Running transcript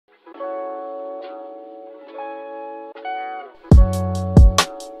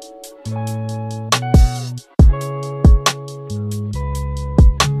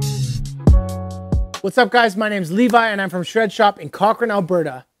What's up, guys? My name's Levi and I'm from Shred Shop in Cochrane,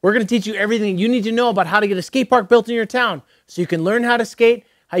 Alberta. We're going to teach you everything you need to know about how to get a skate park built in your town so you can learn how to skate,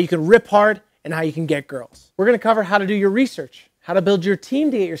 how you can rip hard, and how you can get girls. We're going to cover how to do your research, how to build your team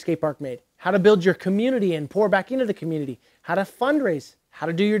to get your skate park made, how to build your community and pour back into the community, how to fundraise, how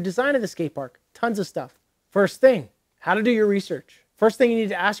to do your design of the skate park, tons of stuff. First thing, how to do your research. First thing you need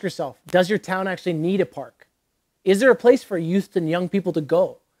to ask yourself, does your town actually need a park? Is there a place for youth and young people to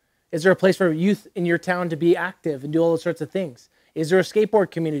go? Is there a place for youth in your town to be active and do all those sorts of things? Is there a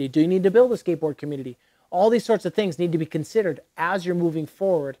skateboard community? Do you need to build a skateboard community? All these sorts of things need to be considered as you're moving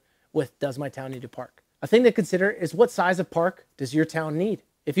forward with, does my town need a park? A thing to consider is, what size of park does your town need?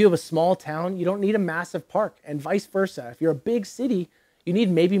 If you have a small town, you don't need a massive park, and vice versa. If you're a big city, you need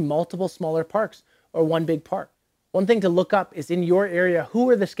maybe multiple smaller parks or one big park. One thing to look up is, in your area, who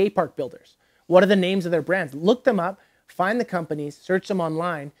are the skate park builders? What are the names of their brands? Look them up, find the companies, search them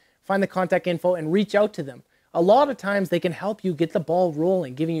online, find the contact info, and reach out to them. A lot of times they can help you get the ball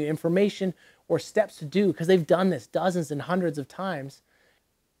rolling, giving you information or steps to do, because they've done this dozens and hundreds of times.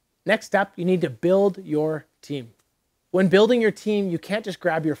 Next step, you need to build your team. When building your team, you can't just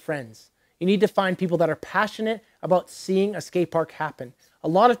grab your friends. You need to find people that are passionate about seeing a skate park happen. A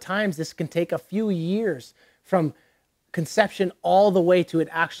lot of times this can take a few years from conception all the way to it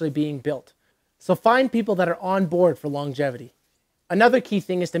actually being built. So find people that are on board for longevity. Another key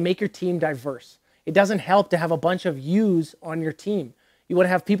thing is to make your team diverse. It doesn't help to have a bunch of yous on your team. You want to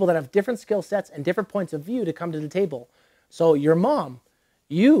have people that have different skill sets and different points of view to come to the table. So your mom,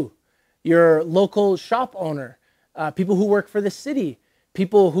 you, your local shop owner, people who work for the city,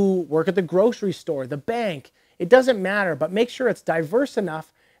 people who work at the grocery store, the bank. It doesn't matter, but make sure it's diverse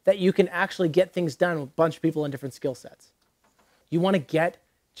enough that you can actually get things done with a bunch of people in different skill sets. You want to get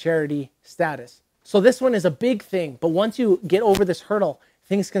charity status. So this one is a big thing, but once you get over this hurdle,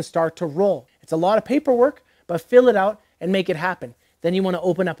 things can start to roll. It's a lot of paperwork, but fill it out and make it happen. Then you want to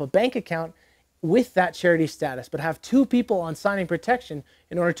open up a bank account with that charity status, but have 2 people on signing protection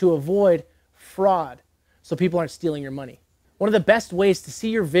in order to avoid fraud, so people aren't stealing your money. One of the best ways to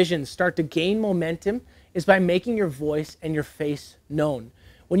see your vision start to gain momentum is by making your voice and your face known.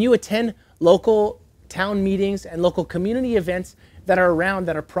 When you attend local town meetings and local community events that are around,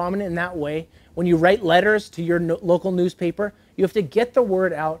 that are prominent in that way, when you write letters to your local newspaper, you have to get the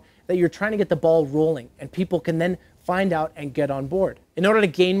word out that you're trying to get the ball rolling, and people can then find out and get on board. In order to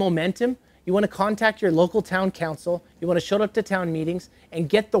gain momentum, you want to contact your local town council, you want to show up to town meetings and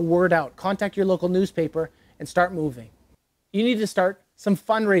get the word out. Contact your local newspaper and start moving. You need to start some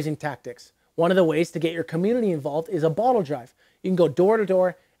fundraising tactics. One of the ways to get your community involved is a bottle drive. You can go door to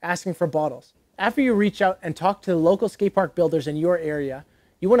door asking for bottles. After you reach out and talk to the local skate park builders in your area,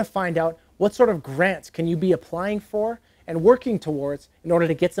 you want to find out what sort of grants can you be applying for and working towards in order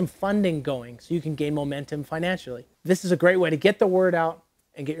to get some funding going so you can gain momentum financially. This is a great way to get the word out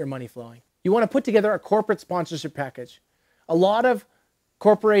and get your money flowing. You want to put together a corporate sponsorship package. A lot of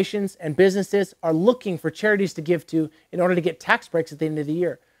corporations and businesses are looking for charities to give to in order to get tax breaks at the end of the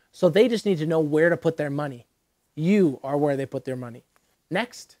year. So they just need to know where to put their money. You are where they put their money.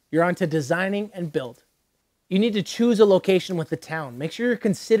 Next, you're on to designing and build. You need to choose a location with the town. Make sure you're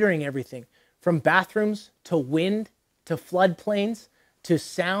considering everything from bathrooms to wind to floodplains to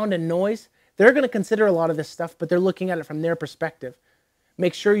sound and noise. They're going to consider a lot of this stuff, but they're looking at it from their perspective.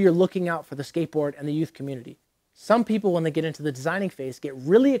 Make sure you're looking out for the skateboard and the youth community. Some people, when they get into the designing phase, get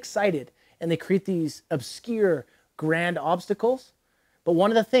really excited and they create these obscure, grand obstacles. But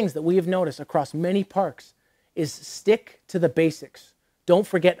one of the things that we have noticed across many parks is stick to the basics. Don't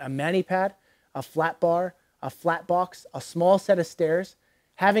forget a mani pad, a flat bar, a flat box, a small set of stairs,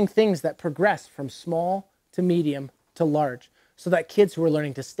 having things that progress from small to medium to large, so that kids who are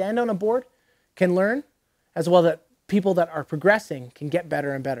learning to stand on a board can learn, as well that people that are progressing can get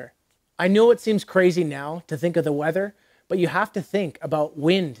better and better. I know it seems crazy now to think of the weather, but you have to think about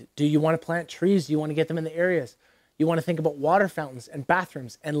wind. Do you want to plant trees? Do you want to get them in the areas? You want to think about water fountains and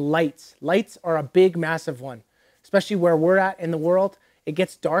bathrooms and lights. Lights are a big, massive one, especially where we're at in the world. It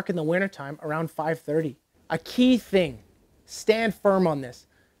gets dark in the wintertime around 5:30. A key thing, stand firm on this.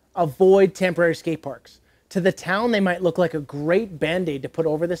 Avoid temporary skate parks. To the town, they might look like a great band-aid to put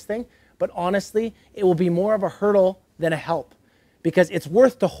over this thing, but honestly, it will be more of a hurdle than a help, because it's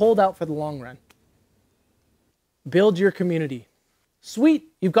worth to hold out for the long run. Build your community.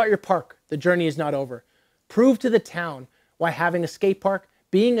 Sweet, you've got your park. The journey is not over. Prove to the town why having a skate park,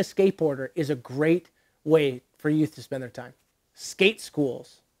 being a skateboarder, is a great way for youth to spend their time. Skate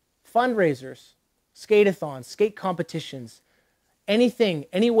schools, fundraisers, skate-a-thons, skate competitions, anything,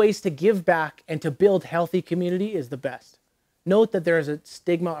 any ways to give back and to build healthy community is the best. Note that there is a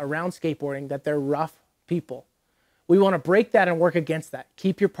stigma around skateboarding that they're rough, people. We want to break that and work against that.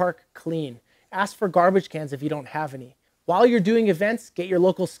 Keep your park clean. Ask for garbage cans if you don't have any. While you're doing events, get your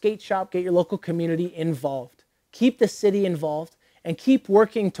local skate shop, get your local community involved. Keep the city involved and keep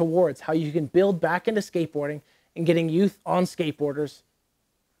working towards how you can build back into skateboarding and getting youth on skateboarders,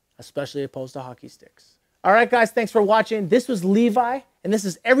 especially opposed to hockey sticks. All right, guys, thanks for watching. This was Levi, and this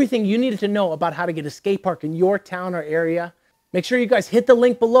is everything you needed to know about how to get a skate park in your town or area. Make sure you guys hit the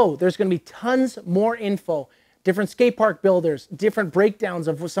link below. There's going to be tons more info, different skate park builders, different breakdowns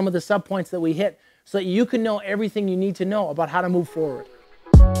of some of the sub points that we hit, so that you can know everything you need to know about how to move forward.